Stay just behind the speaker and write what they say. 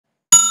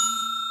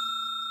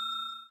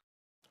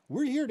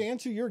We're here to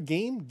answer your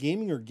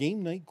gaming, or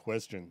game night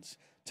questions.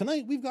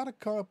 Tonight, we've got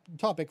a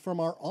topic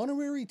from our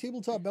honorary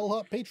Tabletop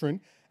Bellhop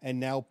patron and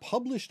now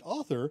published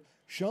author,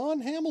 Sean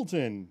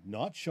Hamilton.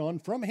 Not Sean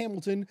from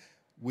Hamilton,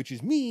 which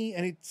is me,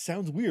 and it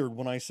sounds weird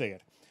when I say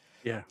it.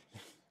 Yeah.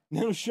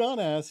 Now, Sean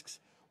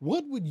asks,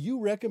 what would you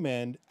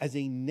recommend as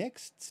a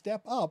next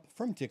step up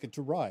from Ticket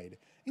to Ride,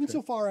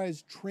 insofar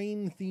as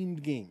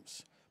train-themed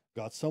games?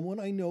 Got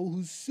someone I know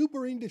who's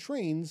super into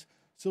trains,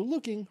 so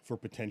looking for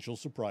potential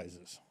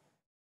surprises.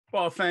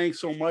 Well, thanks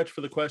so much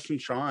for the question,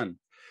 Sean.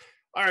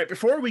 All right,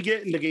 before we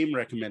get into game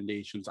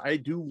recommendations, I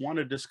do want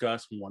to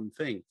discuss one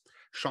thing.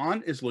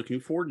 Sean is looking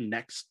for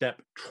next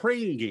step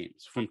train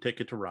games from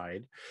Ticket to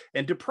Ride,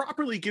 and to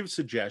properly give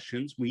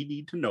suggestions, we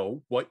need to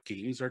know what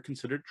games are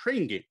considered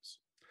train games.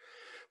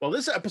 Well,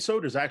 this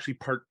episode is actually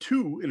part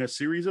 2 in a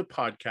series of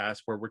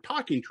podcasts where we're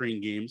talking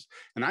train games,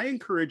 and I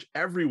encourage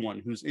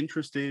everyone who's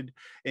interested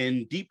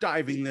in deep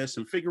diving this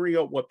and figuring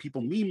out what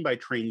people mean by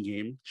train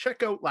game,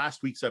 check out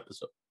last week's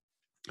episode.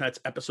 That's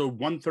episode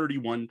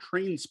 131,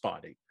 Train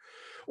Spotting.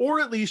 Or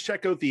at least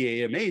check out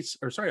the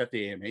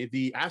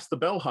the Ask the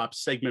Bellhop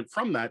segment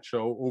from that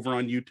show over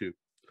on YouTube.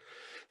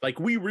 Like,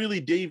 we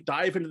really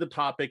dive into the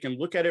topic and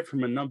look at it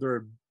from a number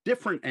of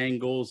different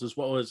angles, as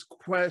well as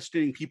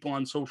questioning people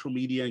on social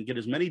media and get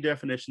as many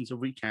definitions as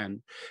we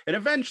can, and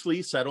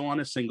eventually settle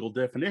on a single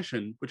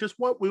definition, which is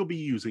what we'll be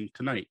using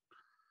tonight.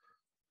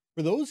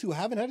 For those who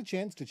haven't had a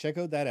chance to check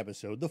out that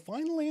episode, the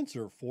final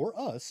answer for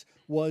us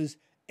was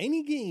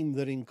any game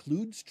that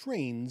includes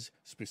trains,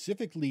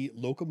 specifically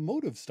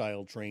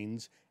locomotive-style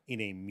trains,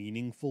 in a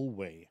meaningful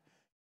way.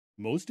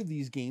 Most of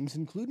these games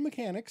include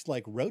mechanics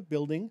like route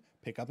building,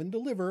 pick up and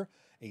deliver,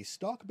 a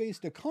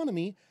stock-based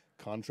economy,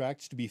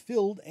 contracts to be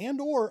filled,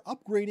 and or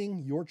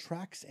upgrading your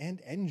tracks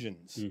and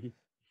engines.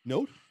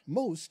 Note,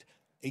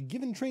 a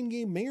given train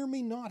game may or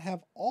may not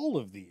have all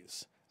of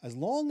these, as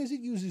long as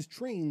it uses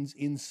trains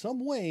in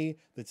some way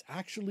that's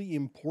actually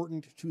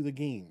important to the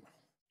game.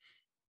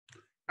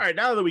 All right,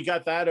 now that we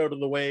got that out of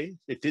the way,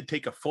 it did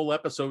take a full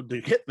episode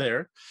to get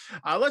there.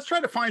 Let's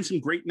try to find some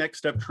great next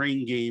step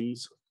train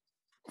games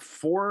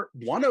for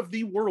one of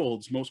the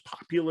world's most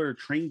popular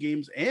train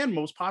games and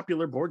most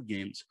popular board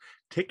games,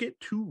 Ticket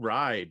to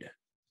Ride.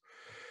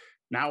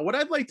 Now, what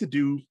I'd like to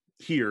do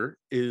here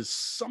is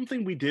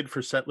something we did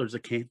for Settlers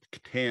of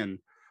Catan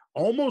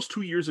almost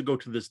 2 years ago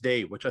to this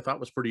day, which I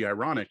thought was pretty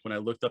ironic when I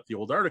looked up the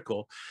old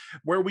article,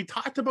 where we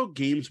talked about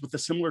games with a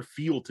similar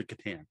feel to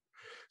Catan.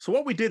 So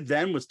what we did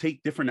then was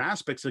take different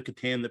aspects of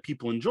Catan that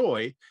people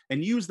enjoy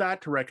and use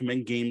that to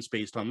recommend games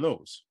based on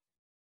those.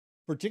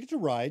 For Ticket to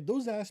Ride,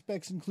 those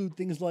aspects include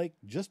things like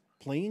just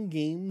playing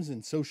games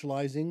and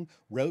socializing,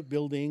 route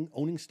building,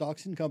 owning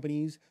stocks and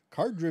companies,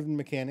 card-driven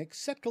mechanics,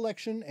 set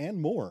collection, and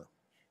more.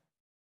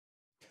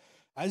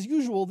 As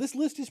usual, this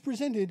list is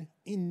presented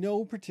in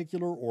no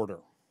particular order.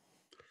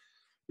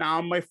 Now,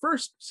 my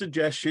first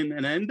suggestion,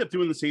 and I end up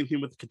doing the same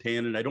thing with Catan,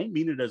 and I don't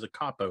mean it as a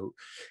cop-out,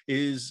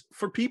 is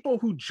for people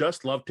who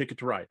just love Ticket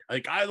to Ride.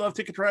 Like, I love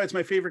Ticket to Ride. It's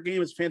my favorite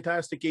game. It's a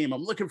fantastic game.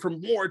 I'm looking for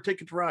more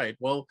Ticket to Ride.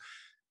 Well,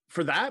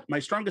 for that, my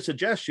strongest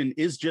suggestion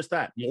is just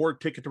that, more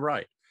Ticket to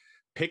Ride.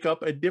 Pick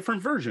up a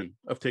different version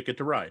of Ticket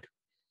to Ride.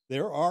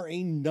 There are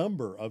a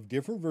number of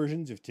different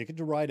versions of Ticket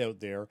to Ride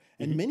out there,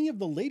 and many of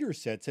the later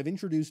sets have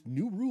introduced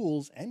new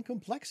rules and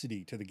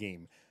complexity to the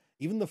game.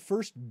 Even the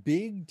first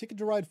big Ticket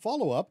to Ride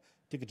follow-up,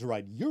 Ticket to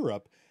Ride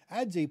Europe,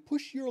 adds a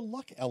push your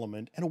luck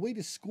element and a way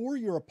to score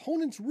your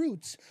opponent's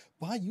routes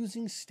by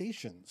using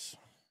stations.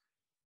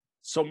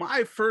 So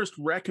my first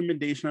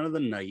recommendation out of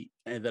the night,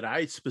 and that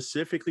I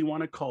specifically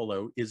want to call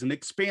out, is an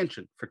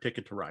expansion for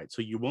Ticket to Ride.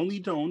 So you will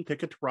need to own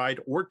Ticket to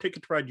Ride or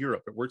Ticket to Ride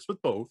Europe. It works with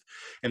both.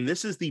 And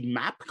this is the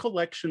Map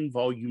Collection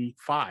Volume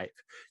 5,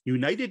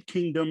 United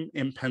Kingdom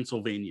and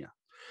Pennsylvania.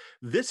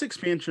 This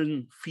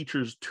expansion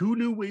features 2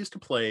 new ways to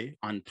play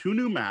on 2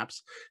 new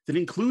maps that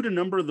include a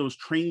number of those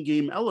train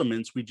game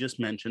elements we just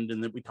mentioned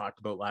and that we talked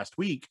about last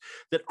week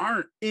that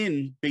aren't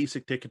in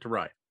basic Ticket to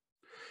Ride.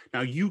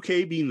 Now,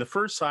 UK, being the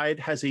first side,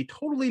 has a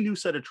totally new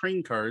set of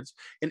train cards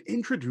and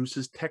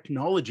introduces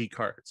technology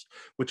cards,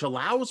 which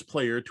allows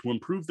players to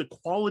improve the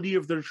quality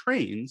of their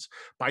trains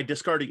by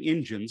discarding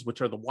engines,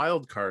 which are the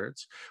wild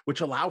cards,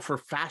 which allow for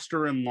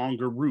faster and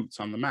longer routes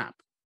on the map.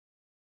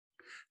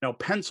 Now,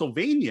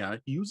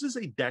 Pennsylvania uses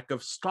a deck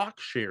of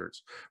stock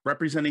shares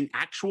representing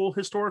actual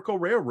historical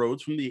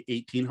railroads from the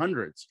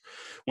 1800s.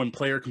 When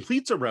player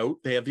completes a route,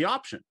 they have the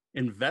option: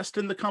 invest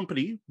in the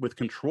company, with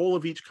control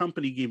of each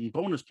company giving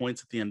bonus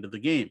points at the end of the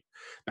game.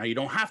 Now, you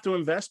don't have to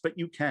invest, but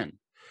you can.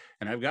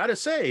 And I've got to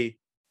say,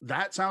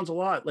 that sounds a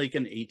lot like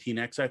an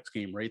 18XX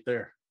game right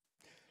there.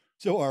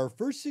 So our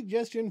first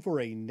suggestion for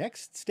a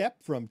next step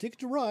from Ticket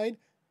to Ride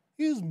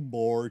is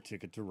more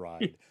Ticket to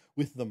Ride,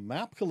 with the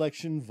Map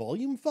Collection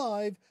Volume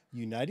 5,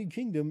 United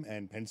Kingdom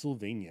and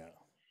Pennsylvania.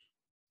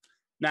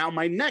 Now,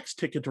 my next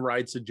Ticket to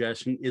Ride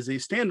suggestion is a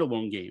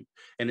standalone game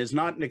and is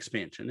not an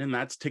expansion, and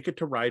that's Ticket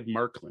to Ride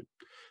Markland.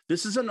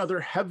 This is another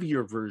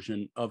heavier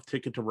version of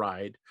Ticket to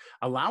Ride,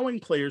 allowing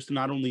players to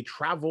not only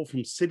travel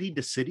from city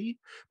to city,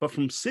 but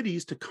from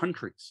cities to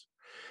countries.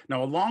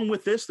 Now, along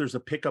with this, there's a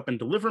pick up and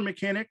deliver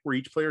mechanic where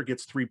each player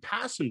gets 3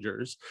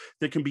 passengers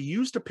that can be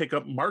used to pick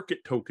up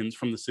market tokens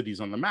from the cities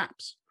on the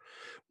maps.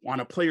 On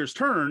a player's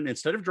turn,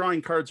 instead of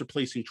drawing cards or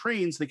placing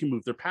trains, they can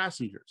move their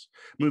passengers.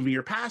 Moving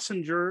your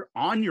passenger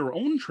on your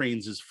own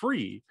trains is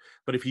free,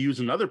 but if you use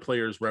another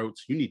player's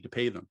routes, you need to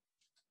pay them.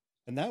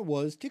 And that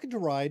was Ticket to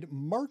Ride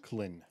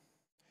Marklin.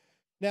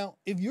 Now,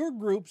 if your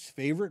group's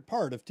favorite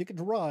part of Ticket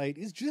to Ride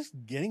is just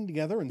getting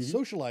together and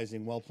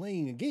socializing while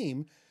playing a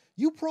game,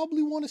 you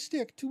probably want to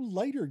stick to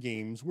lighter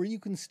games where you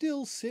can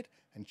still sit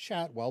and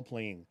chat while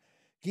playing.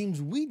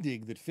 Games we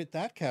dig that fit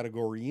that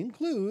category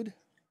include...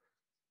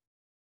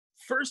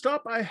 First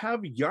up, I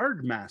have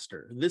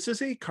Yardmaster. This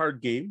is a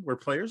card game where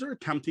players are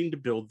attempting to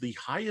build the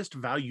highest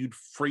valued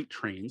freight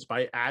trains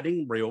by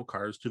adding rail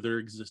cars to their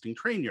existing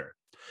train yard.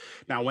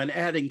 Now, when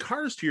adding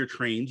cars to your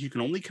trains, you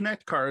can only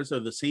connect cars that are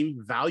the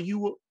same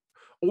value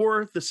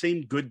or the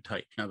same good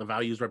type. Now, the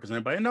value is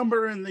represented by a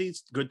number and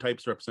these good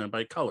types represented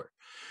by color.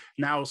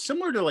 Now,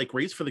 similar to like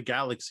Race for the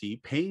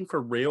Galaxy, paying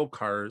for rail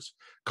cars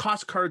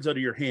costs cards out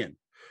of your hand.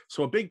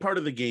 So a big part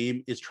of the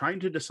game is trying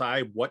to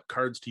decide what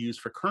cards to use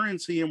for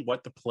currency and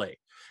what to play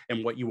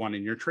and what you want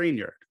in your train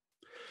yard.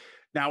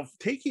 Now,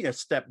 taking a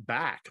step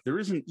back, there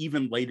is an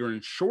even lighter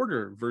and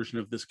shorter version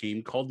of this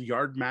game called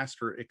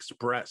Yardmaster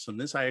Express.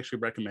 And this I actually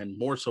recommend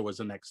more so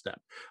as a next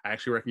step. I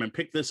actually recommend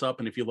pick this up.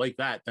 And if you like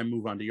that, then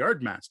move on to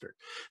Yardmaster.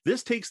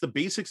 This takes the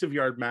basics of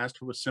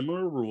Yardmaster with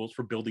similar rules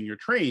for building your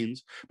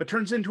trains, but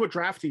turns into a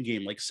drafting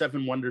game like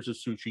 7 Wonders of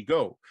Sushi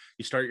Go.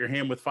 You start your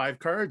hand with 5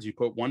 cards, you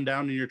put 1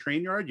 down in your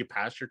train yard, you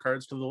pass your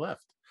cards to the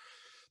left.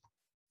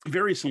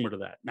 Very similar to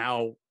that.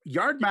 Now,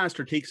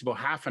 Yardmaster takes about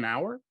half an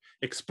hour.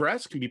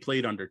 Express can be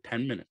played under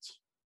 10 minutes.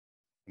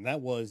 And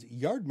that was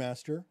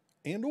Yardmaster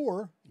and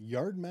or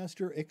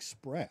Yardmaster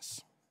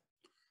Express.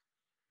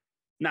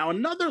 Now,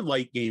 another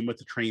light game with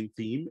the train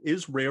theme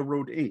is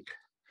Railroad Inc.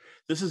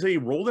 This is a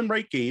roll and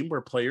write game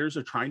where players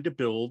are trying to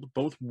build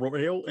both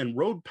rail and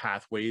road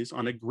pathways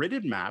on a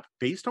gridded map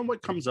based on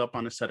what comes up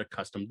on a set of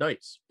custom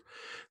dice.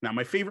 Now,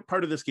 my favorite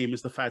part of this game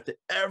is the fact that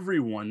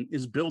everyone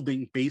is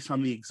building based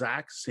on the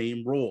exact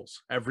same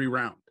rolls every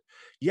round.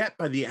 Yet,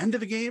 by the end of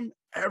the game,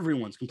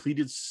 everyone's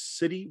completed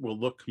city will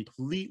look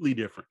completely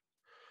different.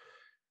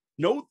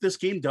 Note, this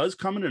game does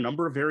come in a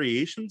number of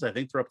variations. I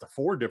think they're up to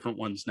 4 different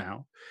ones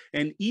now,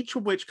 and each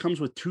of which comes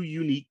with 2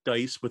 unique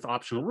dice with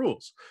optional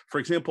rules. For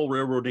example,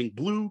 Railroad Inc.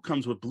 Blue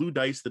comes with blue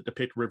dice that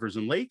depict rivers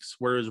and lakes,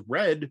 whereas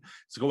red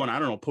is going, I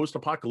don't know,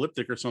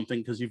 post-apocalyptic or something,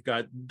 because you've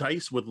got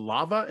dice with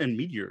lava and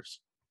meteors.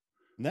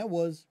 And that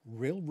was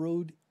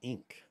Railroad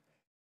Inc.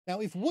 Now,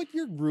 if what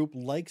your group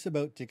likes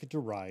about Ticket to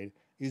Ride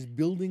is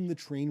building the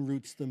train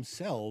routes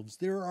themselves,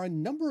 there are a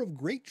number of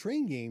great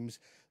train games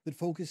that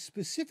focus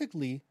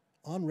specifically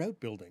on route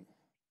building.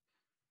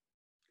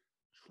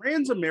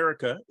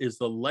 Transamerica is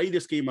the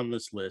lightest game on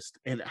this list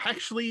and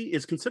actually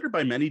is considered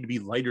by many to be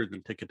lighter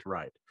than Ticket to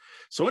Ride.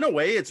 So in a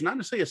way, it's not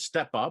necessarily a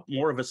step up,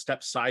 more of a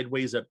step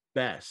sideways at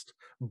best,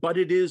 but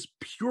it is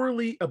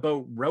purely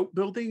about route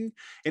building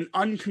and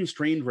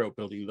unconstrained route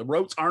building. The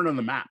routes aren't on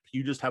the map.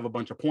 You just have a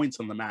bunch of points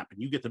on the map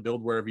and you get to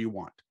build wherever you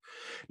want.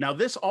 Now,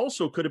 this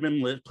also could have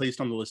been placed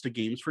on the list of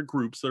games for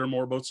groups that are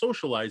more about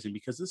socializing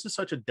because this is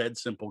such a dead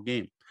simple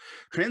game.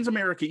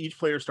 Transamerica, each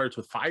player starts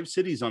with 5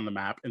 cities on the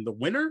map, and the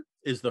winner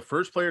is the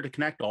first player to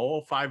connect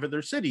all 5 of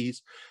their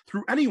cities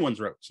through anyone's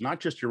routes, not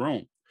just your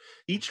own.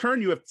 Each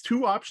turn, you have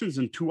 2 options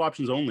and 2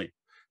 options only.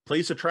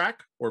 Place a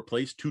track or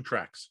place 2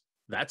 tracks.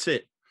 That's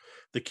it.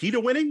 The key to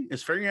winning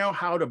is figuring out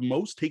how to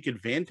most take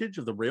advantage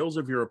of the rails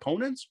of your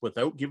opponents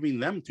without giving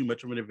them too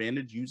much of an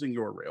advantage using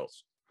your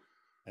rails.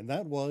 And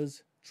that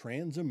was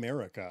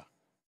Transamerica.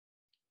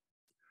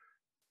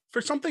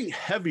 For something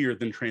heavier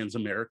than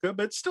Transamerica,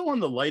 but still on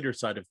the lighter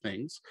side of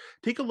things,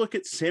 take a look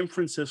at San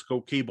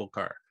Francisco Cable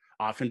Car,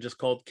 often just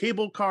called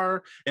Cable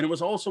Car, and it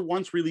was also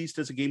once released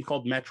as a game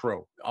called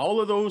Metro.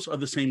 All of those are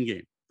the same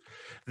game.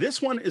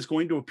 This one is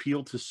going to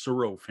appeal to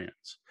Suro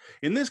fans.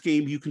 In this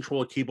game, you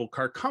control a cable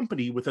car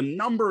company with a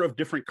number of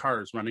different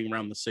cars running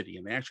around the city,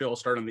 and they actually all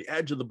start on the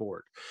edge of the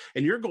board.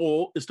 And your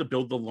goal is to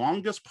build the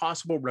longest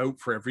possible route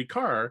for every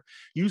car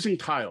using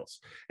tiles.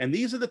 And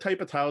these are the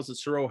type of tiles that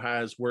Suro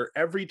has, where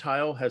every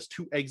tile has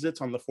 2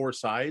 exits on the 4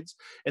 sides,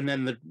 and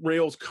then the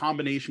rails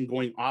combination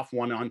going off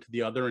one onto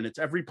the other, and it's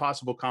every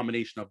possible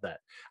combination of that.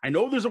 I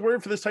know there's a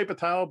word for this type of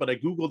tile, but I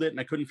Googled it and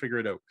I couldn't figure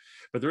it out.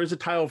 But there is a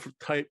tile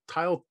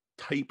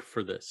type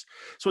for this.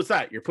 So it's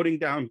that you're putting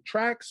down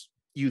tracks,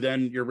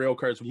 your rail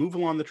cars move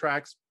along the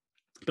tracks,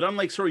 but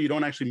unlike Suro, you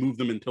don't actually move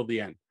them until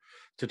the end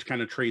to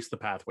kind of trace the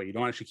pathway. You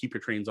don't actually keep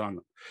your trains on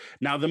them.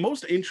 Now, the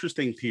most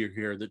interesting tier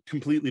here that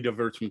completely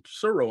diverts from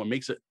Suro and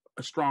makes it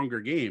a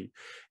stronger game,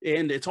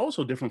 and it's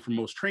also different from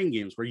most train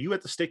games where you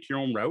have to stick your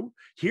own route.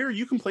 Here,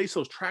 you can place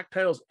those track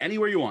tiles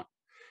anywhere you want.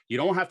 You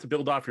don't have to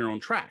build off your own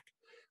track.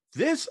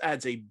 This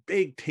adds a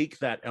big take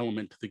that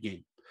element to the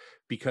game,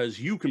 because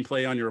you can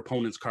play on your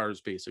opponent's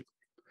cars, basically.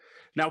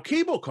 Now,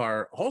 Cable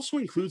Car also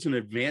includes an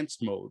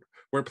advanced mode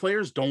where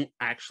players don't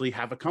actually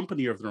have a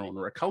company of their own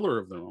or a color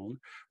of their own,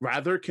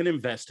 rather can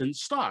invest in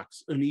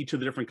stocks in each of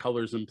the different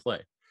colors in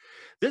play.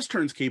 This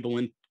turns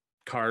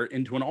Car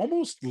into an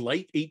almost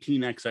light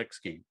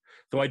 18xx game,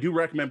 though I do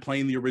recommend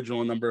playing the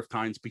original a number of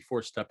times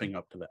before stepping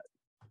up to that.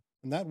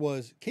 And that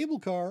was Cable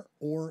Car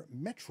or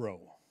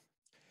Metro.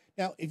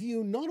 Now, if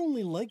you not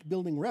only like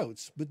building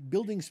routes, but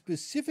building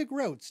specific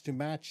routes to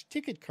match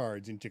ticket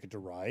cards in Ticket to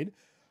Ride,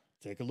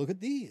 take a look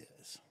at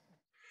these.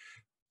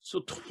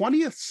 So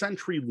 20th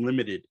Century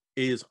Limited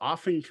is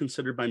often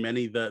considered by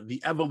many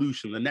the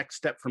evolution, the next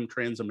step from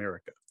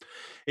Transamerica.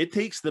 It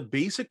takes the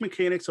basic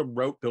mechanics of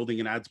route building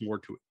and adds more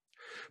to it.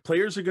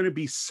 Players are going to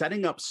be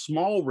setting up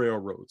small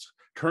railroads,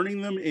 turning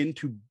them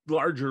into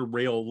larger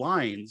rail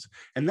lines,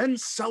 and then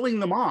selling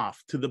them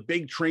off to the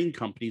big train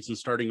companies and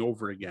starting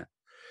over again.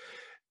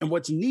 And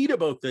what's neat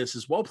about this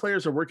is while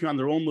players are working on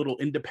their own little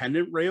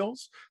independent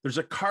rails, there's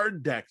a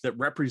card deck that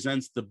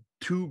represents the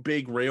two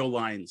big rail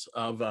lines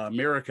of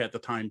America at the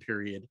time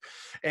period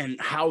and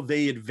how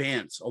they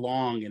advance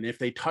along. And if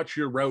they touch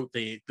your route,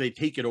 they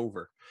take it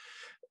over.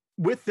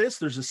 With this,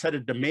 there's a set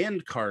of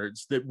demand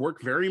cards that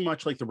work very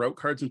much like the route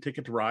cards in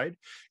Ticket to Ride.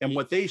 And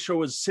what they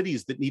show is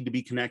cities that need to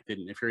be connected.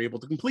 And if you're able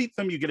to complete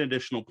them, you get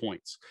additional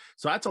points.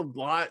 So that's a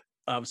lot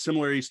of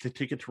similarities to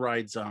Ticket to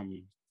Ride's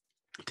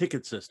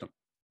ticket system.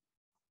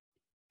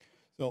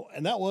 So,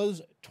 and that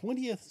was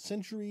 20th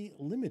Century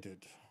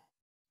Limited.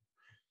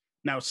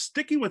 Now,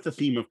 sticking with the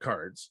theme of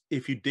cards,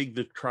 if you dig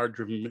the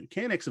card-driven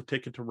mechanics of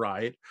Ticket to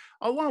Ride,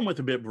 along with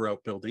a bit of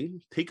route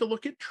building, take a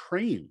look at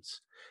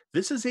Trains.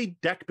 This is a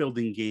deck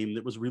building game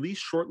that was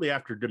released shortly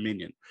after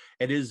Dominion.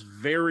 It is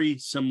very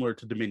similar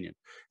to Dominion,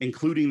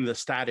 including the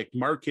static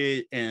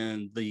market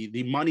and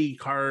the money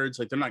cards.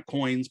 Like, they're not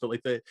coins, but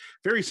like the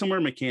very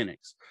similar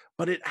mechanics.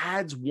 But it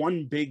adds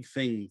one big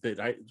thing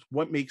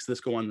what makes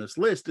this go on this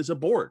list is a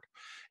board.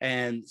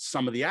 And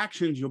some of the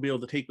actions you'll be able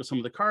to take with some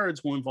of the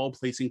cards will involve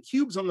placing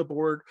cubes on the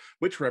board,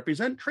 which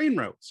represent train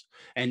routes.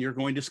 And you're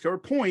going to score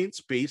points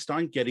based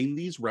on getting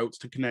these routes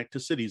to connect to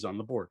cities on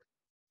the board.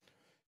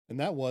 And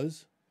that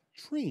was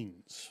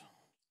Trains.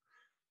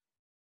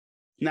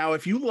 Now,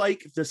 if you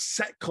like the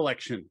set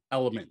collection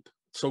element,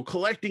 so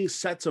collecting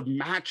sets of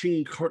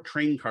matching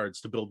train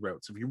cards to build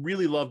routes, if you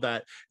really love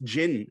that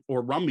gin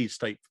or rummies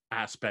type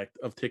aspect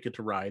of Ticket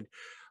to Ride,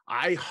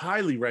 I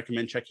highly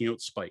recommend checking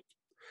out Spike,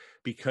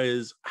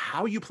 because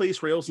how you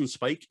place rails in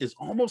Spike is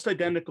almost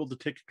identical to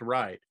Ticket to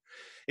Ride,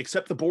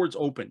 except the board's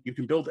open. You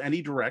can build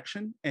any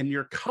direction, and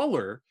your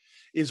color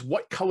is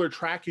what color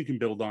track you can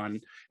build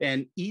on.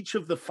 And each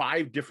of the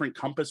 5 different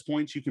compass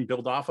points you can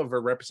build off of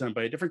are represented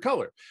by a different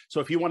color. So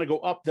if you want to go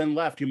up, then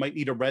left, you might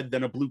need a red,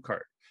 then a blue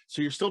card.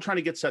 So you're still trying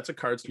to get sets of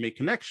cards to make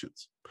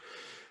connections.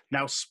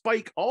 Now,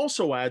 Spike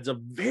also adds a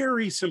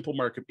very simple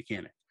market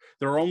mechanic.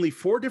 There are only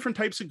 4 different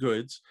types of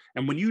goods.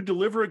 And when you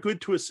deliver a good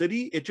to a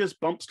city, it just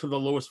bumps to the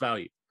lowest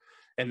value.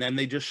 And then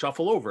they just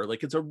shuffle over.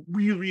 Like, it's a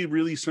really,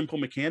 really simple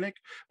mechanic,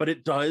 but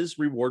it does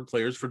reward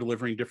players for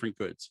delivering different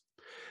goods.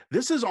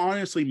 This is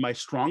honestly my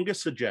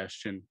strongest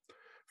suggestion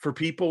for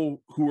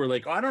people who are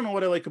like, oh, I don't know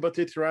what I like about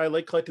Ticket to Ride. I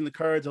like collecting the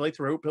cards. I like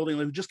the route building.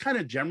 Like, just kind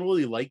of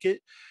generally like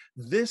it.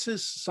 This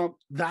is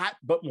that,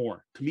 but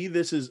more. To me,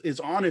 this is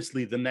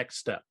honestly the next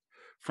step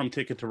from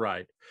Ticket to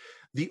Ride.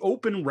 The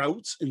open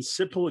routes and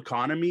simple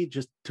economy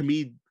just, to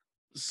me,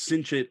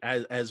 cinch it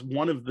as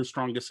one of the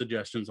strongest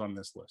suggestions on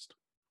this list.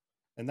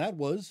 And that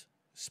was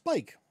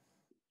Spike.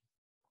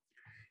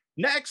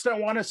 Next, I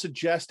want to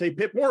suggest a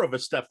bit more of a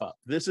step up.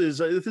 This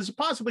is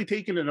possibly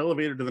taking an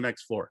elevator to the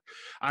next floor.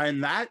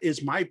 And that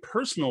is my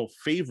personal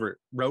favorite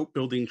route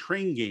building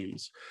train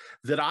games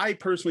that I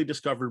personally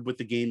discovered with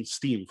the game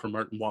Steam from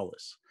Martin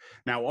Wallace.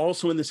 Now,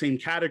 also in the same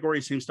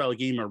category, same style of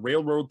game are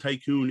Railroad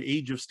Tycoon,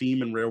 Age of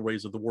Steam, and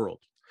Railways of the World.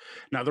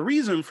 Now, the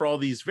reason for all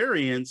these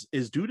variants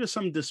is due to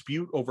some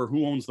dispute over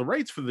who owns the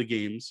rights for the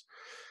games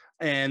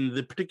and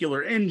the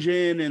particular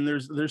engine, and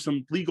there's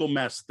some legal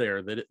mess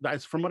there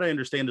that's, from what I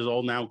understand, is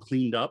all now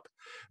cleaned up.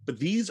 But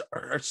these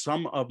are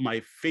some of my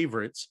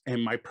favorites,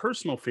 and my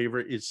personal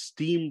favorite is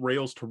Steam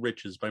Rails to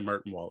Riches by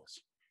Martin Wallace.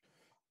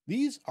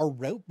 These are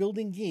route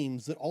building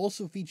games that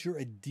also feature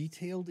a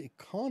detailed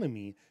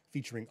economy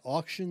featuring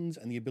auctions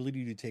and the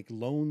ability to take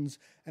loans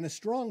and a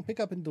strong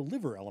pick up and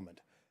deliver element.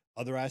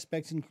 Other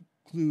aspects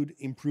include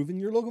improving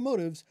your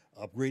locomotives,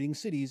 upgrading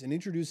cities, and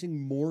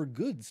introducing more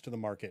goods to the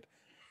market.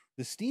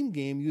 The Steam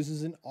game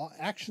uses an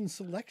action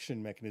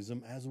selection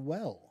mechanism as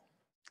well.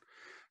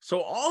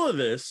 So all of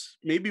this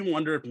made me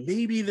wonder if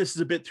maybe this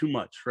is a bit too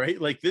much, right?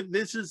 Like,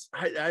 this is,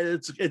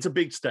 it's a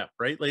big step,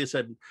 right? Like I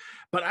said,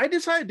 but I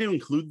decided to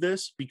include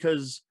this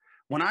because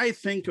when I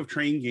think of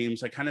train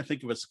games, I kind of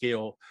think of a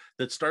scale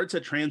that starts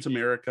at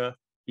Transamerica,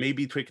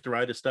 maybe Ticket to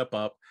Ride a step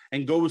up,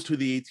 and goes to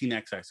the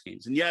 18xx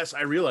games. And yes,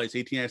 I realize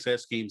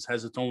 18xx games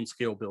has its own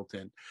scale built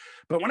in.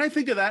 But when I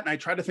think of that, and I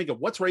try to think of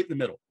what's right in the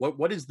middle,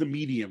 what is the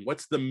medium?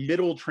 What's the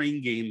middle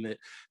train game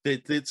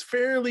that's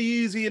fairly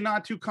easy and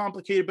not too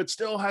complicated, but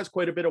still has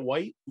quite a bit of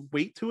weight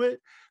to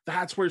it?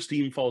 That's where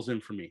Steam falls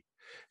in for me.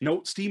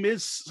 Note, Steam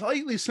is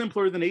slightly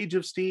simpler than Age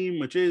of Steam,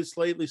 which is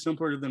slightly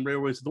simpler than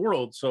Railways of the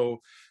World.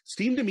 So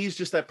Steam to me is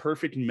just that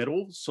perfect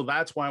middle. So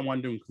that's why I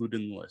wanted to include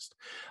it in the list.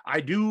 I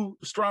do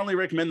strongly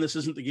recommend this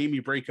isn't the game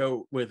you break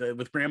out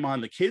with grandma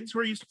and the kids who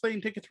are used to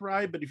playing Ticket to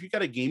Ride. But if you've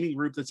got a gaming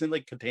group that's in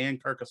like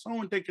Catan,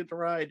 Carcassonne, Ticket to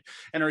Ride,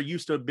 and are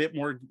used to a bit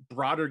more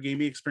broader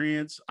gaming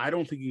experience, I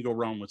don't think you can go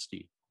wrong with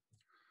Steam.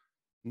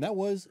 And that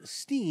was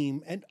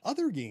Steam and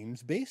other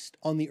games based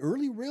on the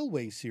early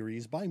Railway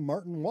series by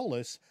Martin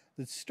Wallace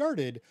that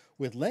started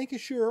with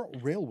Lancashire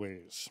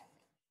Railways.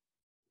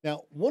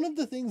 Now, one of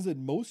the things that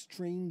most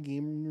train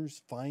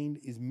gamers find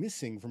is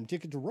missing from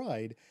Ticket to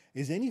Ride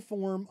is any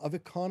form of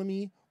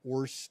economy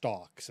or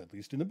stocks, at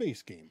least in the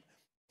base game.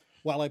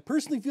 While I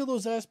personally feel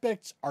those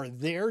aspects are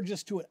there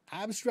just to an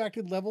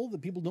abstracted level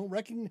that people don't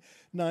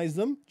recognize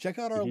them, check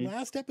out our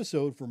last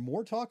episode for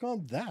more talk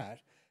on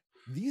that.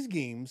 These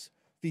games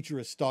feature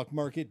a stock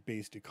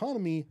market-based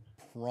economy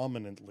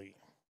prominently.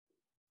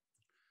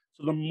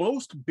 So the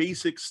most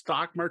basic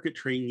stock market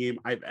train game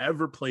I've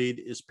ever played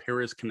is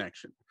Paris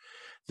Connection.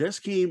 This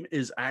game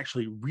is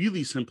actually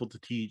really simple to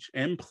teach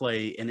and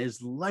play and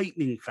is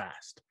lightning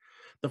fast.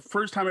 The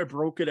first time I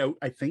broke it out,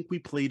 I think we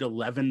played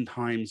 11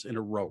 times in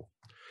a row.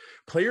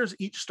 Players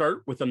each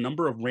start with a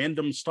number of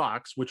random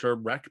stocks, which are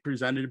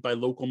represented by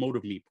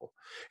locomotive meeple,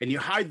 and you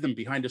hide them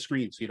behind a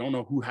screen so you don't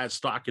know who has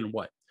stock in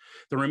what.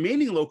 The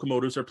remaining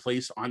locomotives are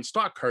placed on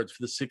stock cards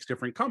for the 6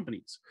 different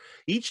companies.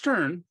 Each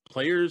turn,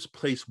 players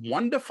place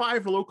 1 to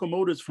 5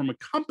 locomotives from a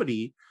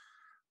company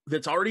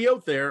that's already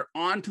out there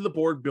onto the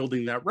board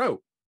building that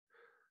route.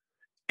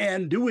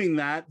 And doing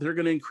that, they're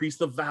going to increase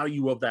the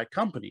value of that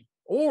company.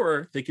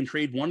 Or they can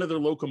trade one of their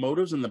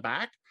locomotives in the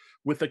back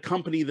with a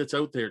company that's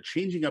out there,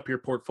 changing up your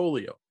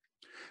portfolio.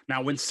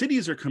 Now, when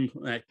cities are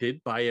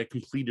connected by a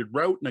completed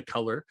route and a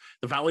color,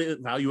 the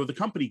value of the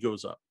company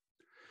goes up.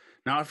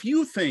 Now, if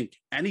you think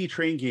any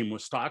train game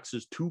with stocks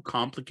is too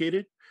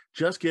complicated,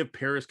 just give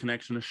Paris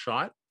Connection a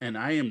shot, and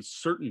I am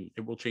certain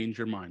it will change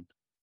your mind.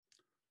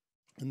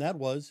 And that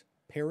was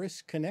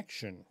Paris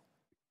Connection.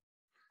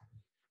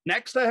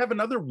 Next, I have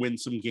another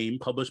winsome game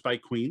published by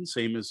Queen,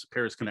 same as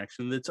Paris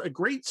Connection, that's a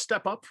great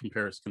step up from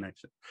Paris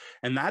Connection,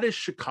 and that is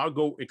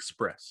Chicago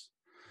Express.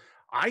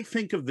 I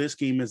think of this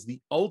game as the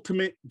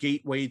ultimate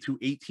gateway to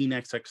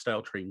 18xx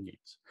style train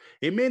games.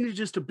 It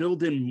manages to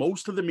build in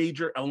most of the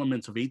major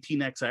elements of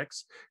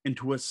 18xx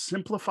into a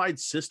simplified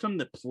system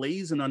that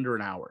plays in under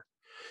an hour.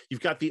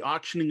 You've got the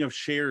auctioning of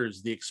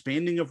shares, the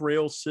expanding of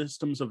rail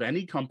systems of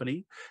any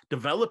company,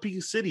 developing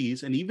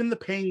cities, and even the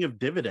paying of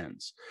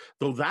dividends.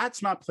 Though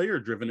that's not player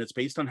driven, it's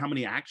based on how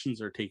many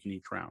actions are taken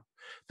each round.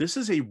 This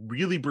is a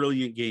really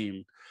brilliant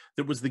game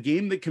that was the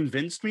game that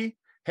convinced me,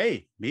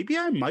 hey, maybe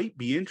I might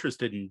be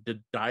interested in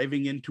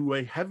diving into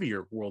a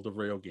heavier World of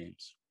Rail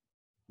games.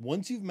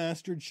 Once you've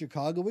mastered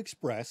Chicago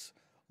Express,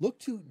 look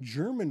to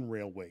German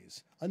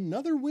Railways,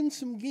 another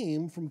winsome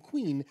game from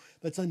Queen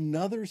that's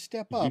another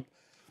step up,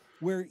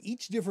 where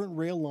each different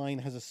rail line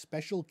has a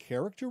special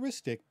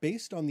characteristic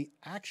based on the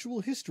actual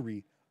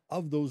history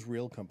of those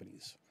rail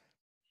companies.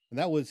 And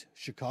that was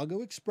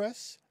Chicago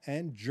Express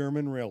and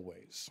German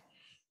Railways.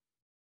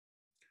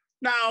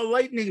 Now,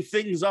 lightening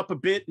things up a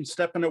bit and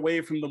stepping away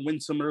from the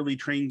winsome early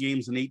train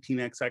games and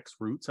 18xx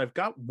roots, I've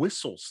got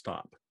Whistle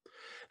Stop.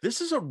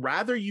 This is a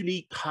rather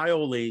unique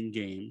tile laying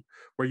game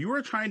where you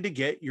are trying to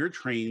get your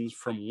trains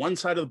from one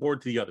side of the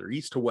board to the other,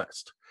 east to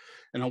west.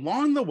 And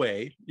along the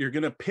way, you're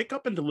going to pick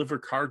up and deliver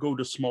cargo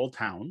to small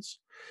towns.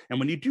 And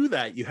when you do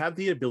that, you have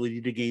the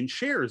ability to gain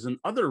shares in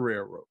other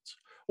railroads.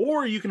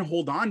 Or you can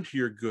hold on to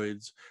your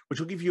goods, which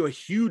will give you a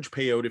huge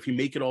payout if you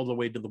make it all the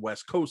way to the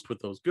West Coast with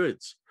those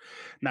goods.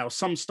 Now,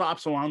 some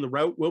stops along the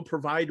route will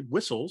provide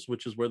whistles,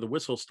 which is where the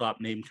Whistle Stop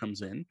name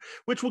comes in,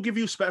 which will give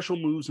you special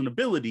moves and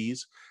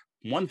abilities.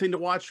 One thing to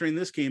watch during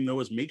this game, though,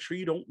 is make sure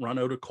you don't run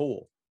out of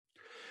coal.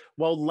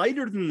 While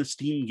lighter than the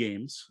Steam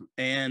games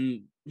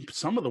and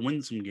some of the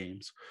winsome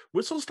games,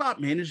 Whistle Stop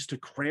manages to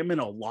cram in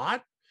a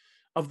lot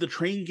of the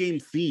train game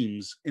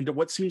themes into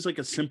what seems like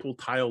a simple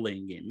tile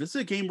laying game. This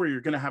is a game where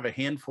you're going to have a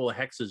handful of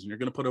hexes and you're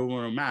going to put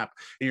over a map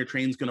and your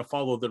train's going to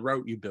follow the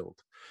route you build.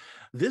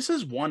 This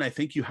is one I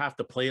think you have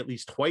to play at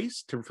least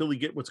twice to really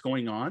get what's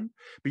going on,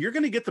 but you're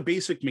going to get the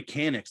basic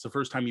mechanics the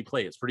first time you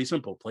play. It's pretty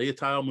simple. Play a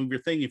tile, move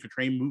your thing. If your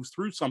train moves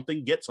through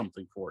something, get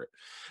something for it.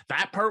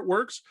 That part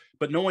works,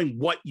 but knowing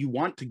what you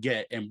want to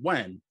get and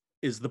when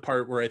is the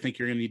part where I think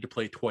you're going to need to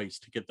play twice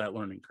to get that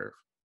learning curve.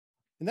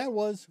 And that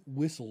was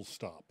Whistle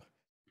Stop.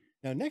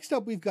 Now, next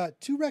up, we've got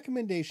 2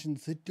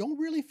 recommendations that don't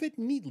really fit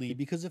neatly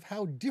because of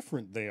how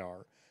different they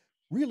are.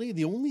 Really,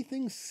 the only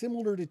thing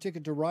similar to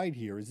Ticket to Ride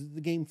here is that the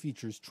game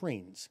features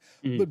trains.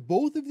 But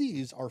both of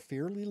these are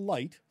fairly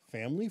light,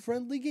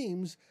 family-friendly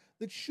games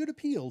that should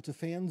appeal to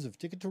fans of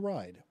Ticket to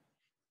Ride.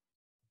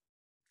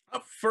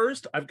 Up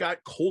first, I've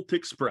got Colt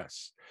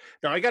Express.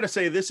 Now, I got to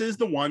say, this is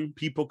the one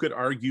people could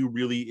argue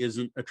really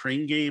isn't a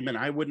train game, and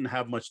I wouldn't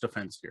have much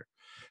defense here.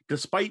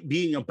 Despite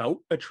being about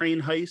a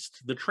train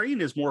heist, the train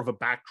is more of a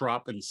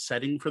backdrop and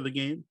setting for the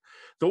game,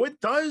 though it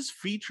does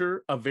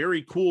feature a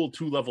very cool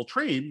 2-level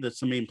train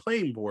that's the main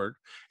playing board.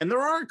 And there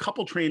are a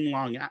couple train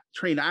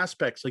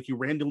aspects, like you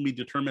randomly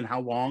determine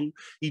how long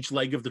each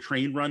leg of the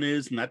train run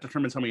is, and that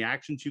determines how many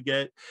actions you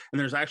get. And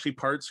there's actually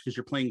parts, because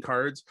you're playing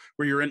cards,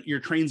 where your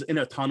train's in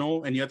a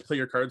tunnel and you have to play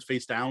your cards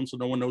face down so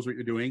no one knows what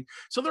you're doing.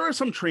 So there are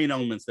some train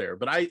elements there,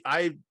 but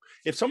I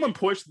if someone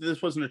pushed that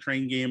this wasn't a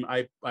train game,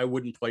 I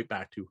wouldn't fight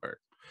back too hard.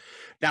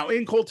 Now,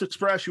 in Colt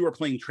Express, you are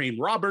playing train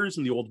robbers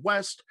in the Old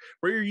West,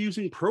 where you're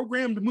using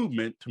programmed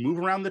movement to move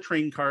around the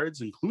train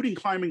cards, including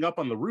climbing up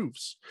on the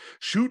roofs,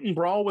 shoot and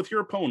brawl with your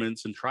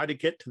opponents, and try to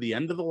get to the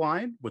end of the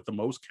line with the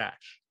most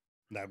cash.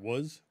 That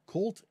was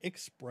Colt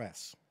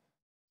Express.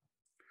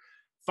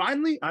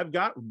 Finally, I've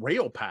got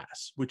Rail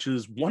Pass, which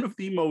is one of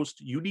the most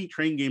unique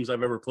train games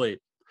I've ever played.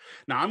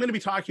 Now, I'm going to be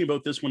talking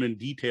about this one in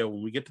detail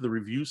when we get to the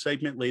review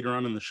segment later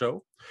on in the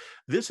show.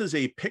 This is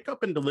a pick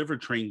up and deliver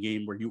train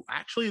game where you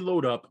actually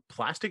load up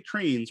plastic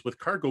trains with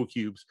cargo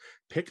cubes,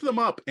 pick them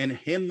up, and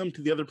hand them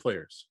to the other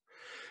players.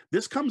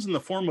 This comes in the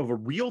form of a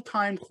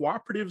real-time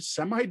cooperative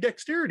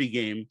semi-dexterity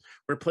game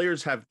where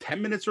players have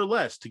 10 minutes or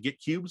less to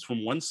get cubes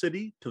from one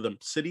city to the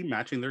city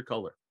matching their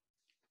color.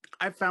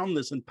 I found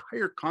this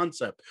entire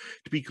concept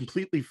to be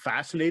completely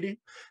fascinating,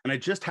 and I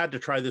just had to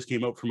try this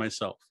game out for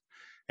myself.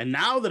 And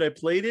now that I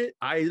played it,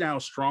 I now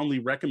strongly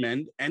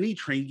recommend any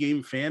train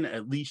game fan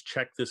at least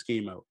check this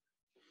game out.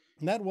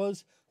 And that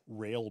was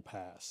Rail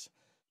Pass.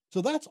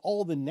 So that's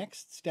all the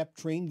next step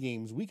train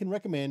games we can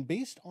recommend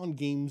based on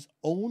games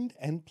owned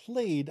and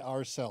played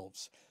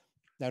ourselves.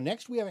 Now,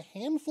 next we have a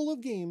handful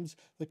of games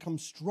that come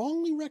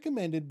strongly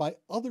recommended by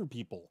other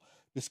people,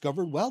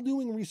 discovered while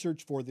doing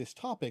research for this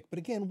topic, but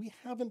again, we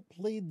haven't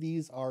played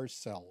these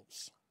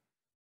ourselves.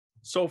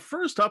 So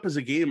first up is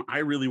a game I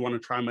really want to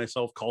try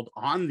myself called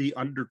On the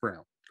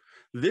Underground.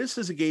 This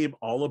is a game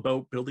all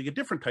about building a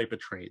different type of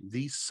train,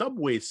 the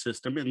subway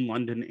system in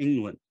London,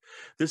 England.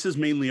 This is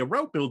mainly a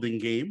route building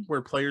game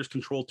where players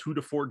control 2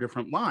 to 4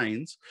 different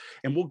lines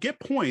and will get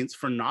points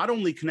for not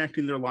only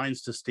connecting their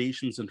lines to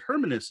stations and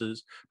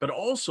terminuses, but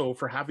also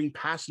for having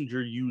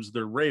passenger use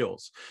their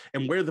rails.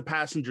 And where the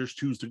passengers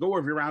choose to go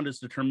every round is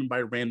determined by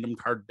a random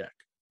card deck.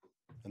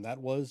 And that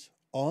was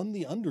On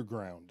the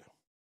Underground.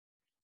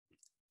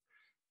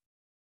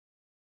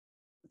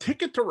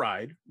 Ticket to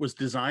Ride was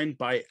designed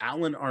by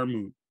Alan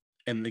Armout,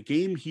 and the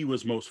game he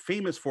was most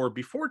famous for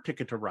before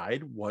Ticket to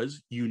Ride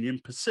was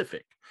Union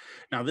Pacific.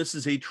 Now, this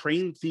is a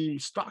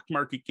train-themed stock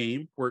market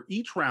game where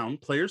each round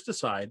players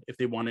decide if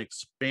they want to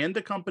expand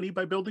a company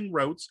by building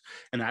routes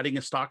and adding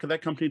a stock of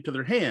that company to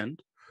their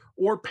hand,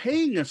 or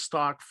paying a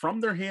stock from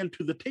their hand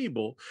to the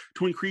table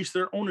to increase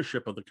their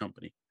ownership of the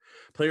company.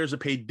 Players have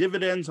paid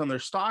dividends on their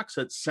stocks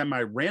at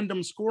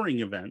semi-random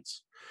scoring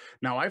events.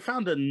 Now, I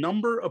found a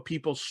number of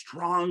people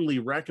strongly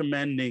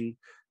recommending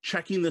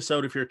checking this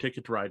out if you're a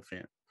Ticket to Ride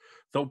fan.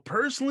 Though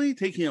personally,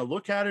 taking a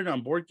look at it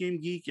on Board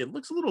Game Geek, it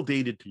looks a little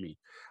dated to me.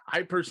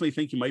 I personally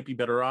think you might be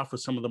better off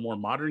with some of the more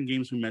modern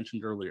games we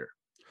mentioned earlier.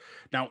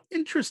 Now,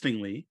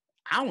 interestingly,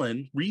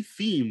 Alan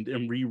rethemed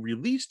and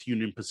re-released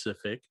Union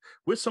Pacific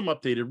with some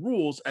updated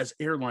rules as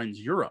Airlines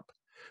Europe,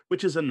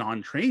 which is a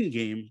non-train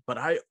game, but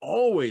I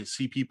always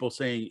see people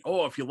saying,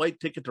 oh, if you like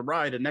Ticket to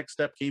Ride, a next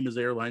step game is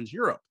Airlines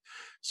Europe.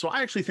 So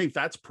I actually think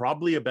that's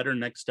probably a better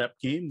next step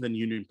game than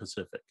Union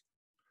Pacific.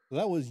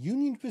 That was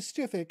Union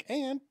Pacific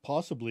and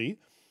possibly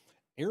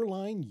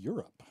Airline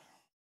Europe.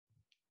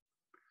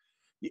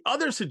 The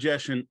other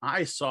suggestion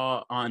I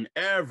saw on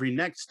every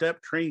next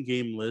step train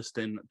game list,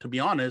 and to be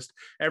honest,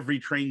 every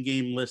train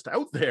game list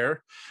out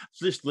there,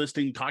 this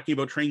listing talking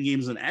about train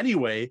games in any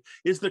way,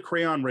 is the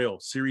Crayon Rail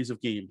series of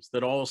games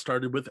that all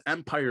started with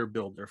Empire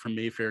Builder from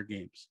Mayfair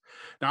Games.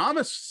 Now, I'm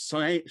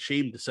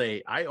ashamed to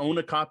say I own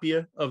a copy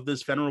of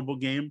this venerable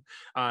game.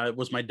 It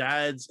was my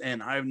dad's,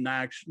 and I've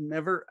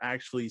never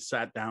actually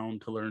sat down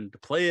to learn to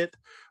play it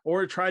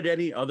or tried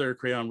any other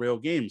Crayon Rail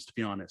games, to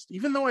be honest.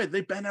 Even though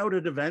they've been out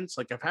at events,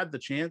 like I've had the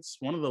chance.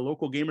 One of the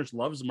local gamers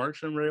loves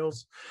Martian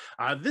Rails.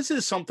 This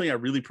is something I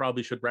really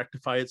probably should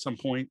rectify at some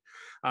point.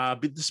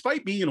 But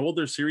despite being an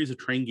older series of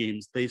train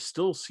games, they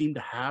still seem to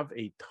have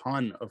a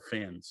ton of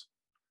fans.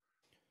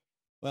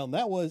 Well,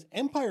 that was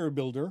Empire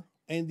Builder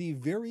and the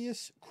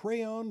various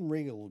Crayon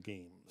Rail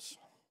games.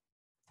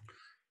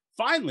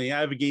 Finally, I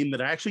have a game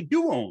that I actually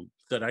do own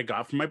that I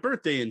got for my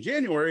birthday in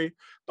January,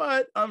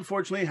 but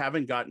unfortunately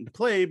haven't gotten to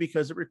play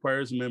because it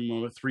requires a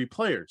minimum of 3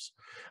 players.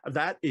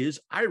 That is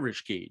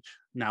Irish Gauge.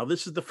 Now,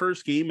 this is the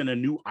first game in a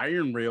new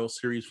Iron Rail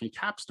series from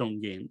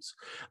Capstone Games,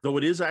 though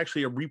it is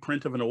actually a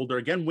reprint of an older,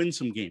 again,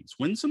 Winsome games.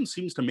 Winsome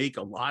seems to make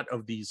a lot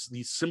of these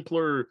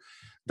simpler,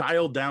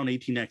 dialed-down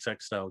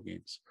 18xx style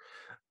games.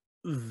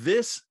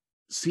 This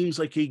seems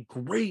like a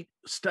great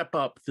step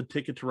up the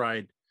Ticket to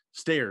Ride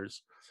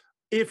stairs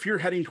if you're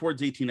heading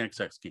towards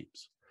 18xx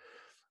games.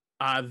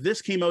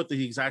 This came out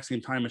the exact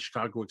same time as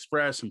Chicago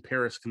Express and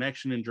Paris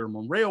Connection and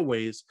German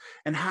Railways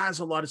and has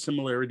a lot of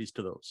similarities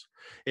to those.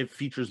 It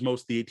features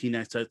most of the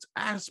 18xx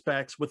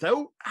aspects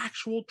without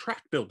actual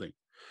track building.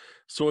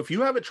 So if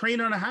you have a train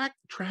on a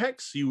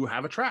hex, you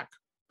have a track.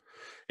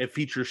 It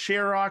features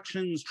share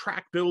auctions,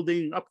 track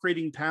building,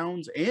 upgrading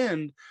towns,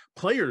 and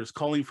players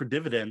calling for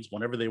dividends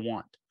whenever they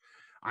want.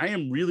 I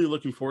am really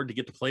looking forward to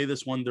get to play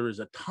this one. There is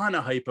a ton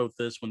of hype out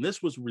this. When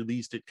this was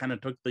released, it kind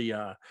of took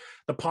the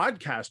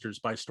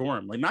podcasters by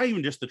storm. Like not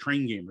even just the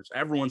train gamers.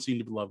 Everyone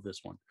seemed to love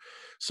this one.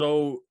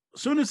 So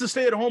as soon as the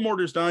stay-at-home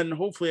order is done,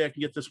 hopefully I can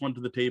get this one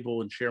to the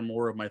table and share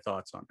more of my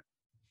thoughts on it.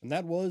 And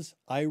that was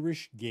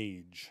Irish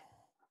Gauge.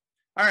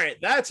 All right,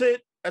 that's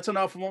it. That's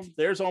enough of them.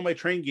 There's all my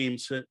train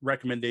games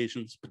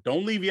recommendations, but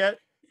don't leave yet.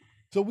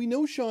 So we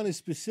know Sean is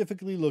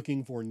specifically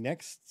looking for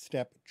next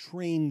step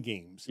train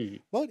games,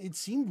 but it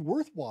seemed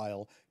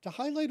worthwhile to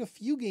highlight a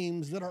few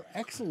games that are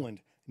excellent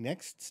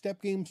next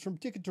step games from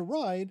Ticket to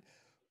Ride,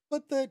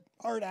 but that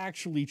aren't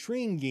actually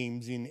train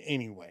games in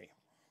any way.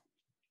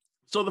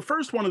 So the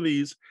first one of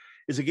these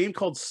is a game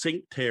called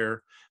Cinque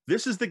Terre.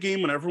 This is the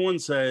game when everyone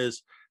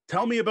says,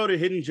 tell me about a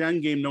hidden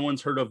gem game no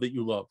one's heard of that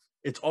you love.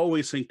 It's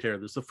always Cinque Terre.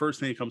 This is the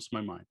first thing that comes to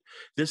my mind.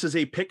 This is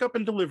a pick up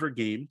and deliver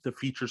game that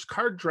features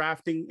card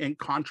drafting and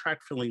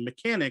contract filling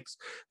mechanics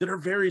that are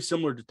very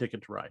similar to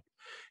Ticket to Ride.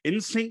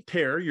 In Cinque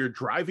Terre, you're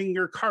driving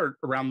your cart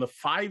around the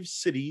 5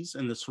 cities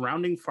and the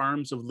surrounding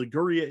farms of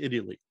Liguria,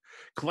 Italy,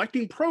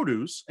 collecting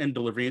produce and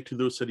delivering it to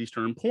those cities to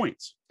earn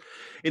points.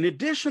 In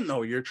addition,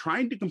 though, you're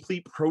trying to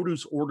complete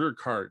produce order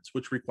cards,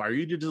 which require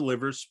you to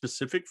deliver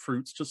specific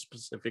fruits to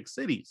specific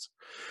cities.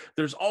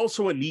 There's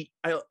also a neat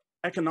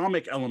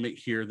economic element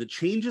here that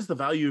changes the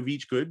value of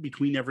each good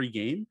between every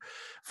game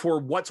for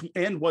what's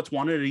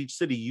wanted at each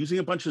city using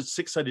a bunch of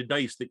 6-sided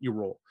dice that you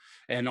roll.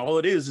 And all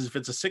it is if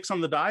it's a 6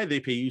 on the die, they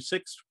pay you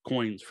 6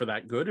 coins for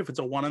that good. If it's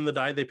a 1 on the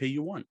die, they pay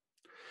you 1.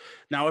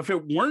 Now, if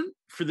it weren't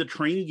for the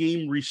train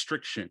game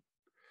restriction,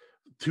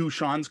 to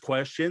Sean's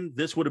question,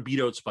 this would have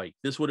beat out Spike.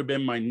 This would have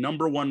been my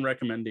number one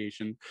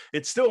recommendation.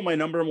 It's still my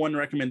number one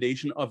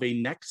recommendation of a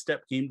next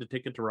step game to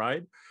Ticket to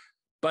Ride,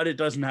 but it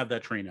doesn't have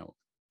that train out.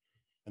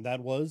 And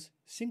that was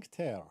Cinque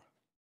Terre.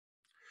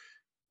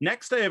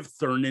 Next, I have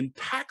Thurn in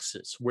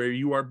Taxis, where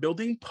you are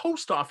building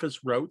post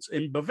office routes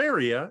in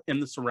Bavaria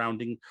and the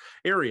surrounding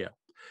area.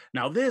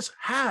 Now, this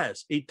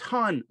has a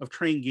ton of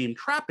train game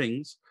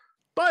trappings,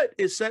 but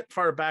is set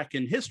far back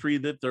in history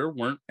that there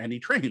weren't any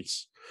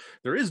trains.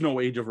 There is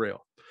no Age of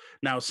Rail.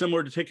 Now,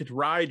 similar to Ticket to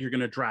Ride, you're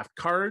going to draft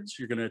cards,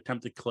 you're going to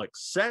attempt to collect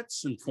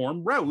sets and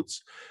form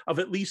routes of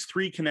at least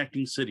 3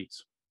 connecting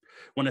cities.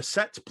 When a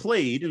set's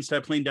played, instead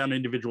of playing down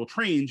individual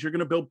trains, you're going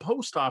to build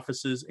post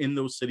offices in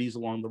those cities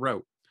along the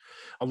route.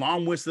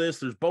 Along with this,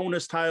 there's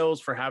bonus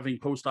tiles for having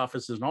post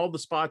offices in all the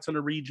spots in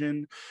a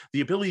region,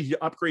 the ability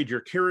to upgrade your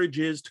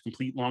carriages to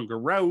complete longer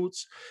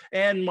routes,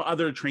 and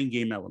other train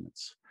game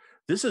elements.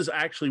 This is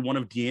actually one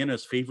of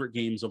Deanna's favorite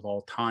games of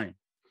all time.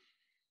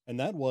 And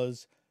that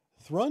was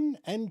Thrun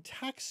and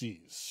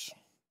Taxis.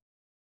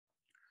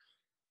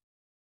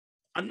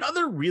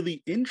 Another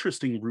really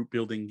interesting route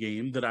building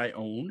game that I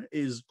own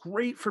is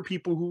great for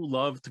people who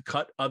love to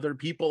cut other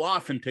people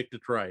off in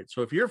Ticket to Ride.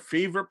 So if your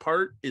favorite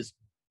part is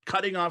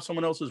cutting off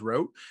someone else's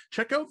route,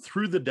 check out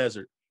Through the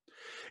Desert.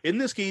 In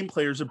this game,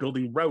 players are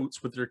building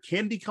routes with their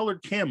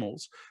candy-colored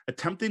camels,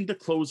 attempting to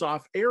close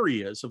off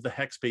areas of the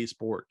hex-based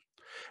board.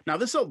 Now,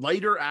 this is a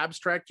lighter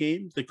abstract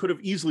game that could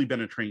have easily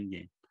been a train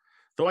game,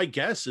 though I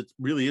guess it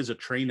really is a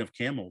train of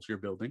camels you're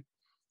building.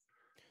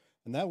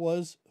 And that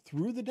was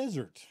Through the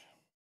Desert.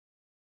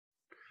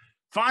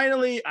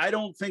 Finally, I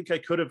don't think I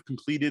could have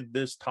completed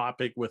this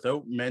topic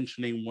without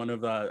mentioning one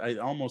of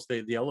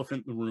the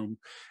elephant in the room,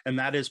 and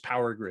that is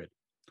Power Grid.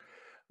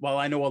 While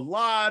I know a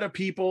lot of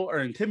people are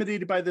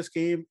intimidated by this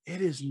game,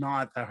 it is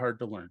not that hard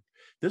to learn.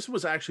 This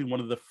was actually one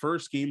of the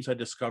first games I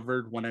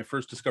discovered when I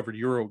first discovered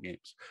Euro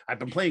games. I've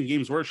been playing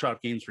Games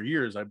Workshop games for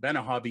years. I've been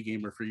a hobby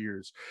gamer for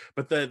years,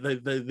 but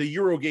the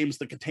Euro games,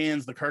 the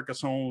Catans, the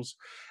Carcassonnes,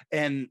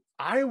 and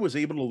I was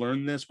able to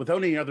learn this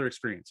without any other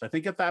experience. I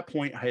think at that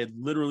point I had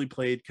literally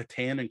played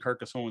Catan and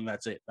Carcassonne, and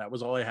that's it. That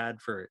was all I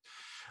had for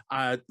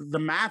it. The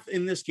math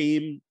in this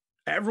game,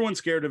 everyone's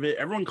scared of it.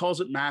 Everyone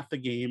calls it math the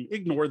game.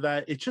 Ignore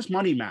that. It's just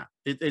money math.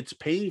 It's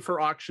paying for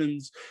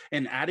auctions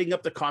and adding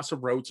up the cost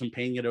of routes and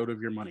paying it out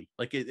of your money.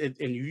 And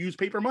you use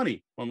paper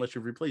money unless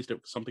you've replaced it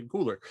with something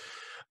cooler.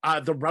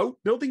 The route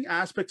building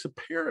aspects of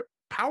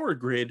Power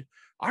Grid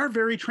are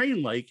very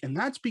train-like, and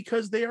that's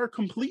because they are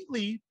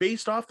completely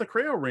based off the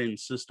Crayon Range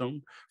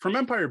system from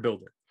Empire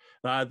Builder.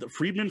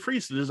 Friedman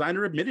Fries, the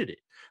designer, admitted it.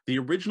 The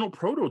original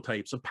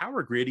prototypes of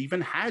Power Grid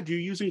even had you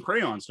using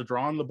crayons to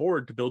draw on the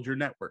board to build your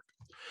network.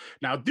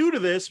 Now, due to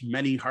this,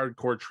 many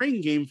hardcore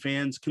train game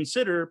fans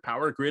consider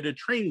Power Grid a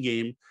train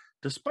game,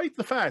 despite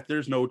the fact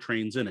there's no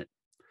trains in it.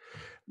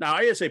 Now,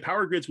 I gotta say,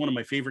 Power Grid's one of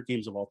my favorite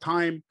games of all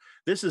time.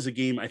 This is a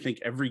game I think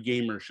every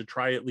gamer should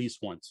try at least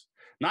once.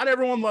 Not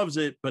everyone loves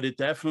it, but it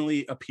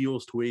definitely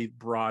appeals to a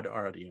broad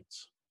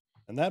audience.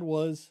 And that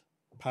was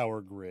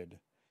Power Grid.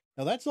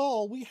 Now that's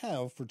all we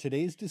have for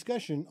today's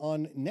discussion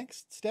on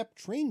next step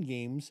train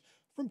games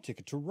from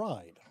Ticket to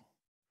Ride.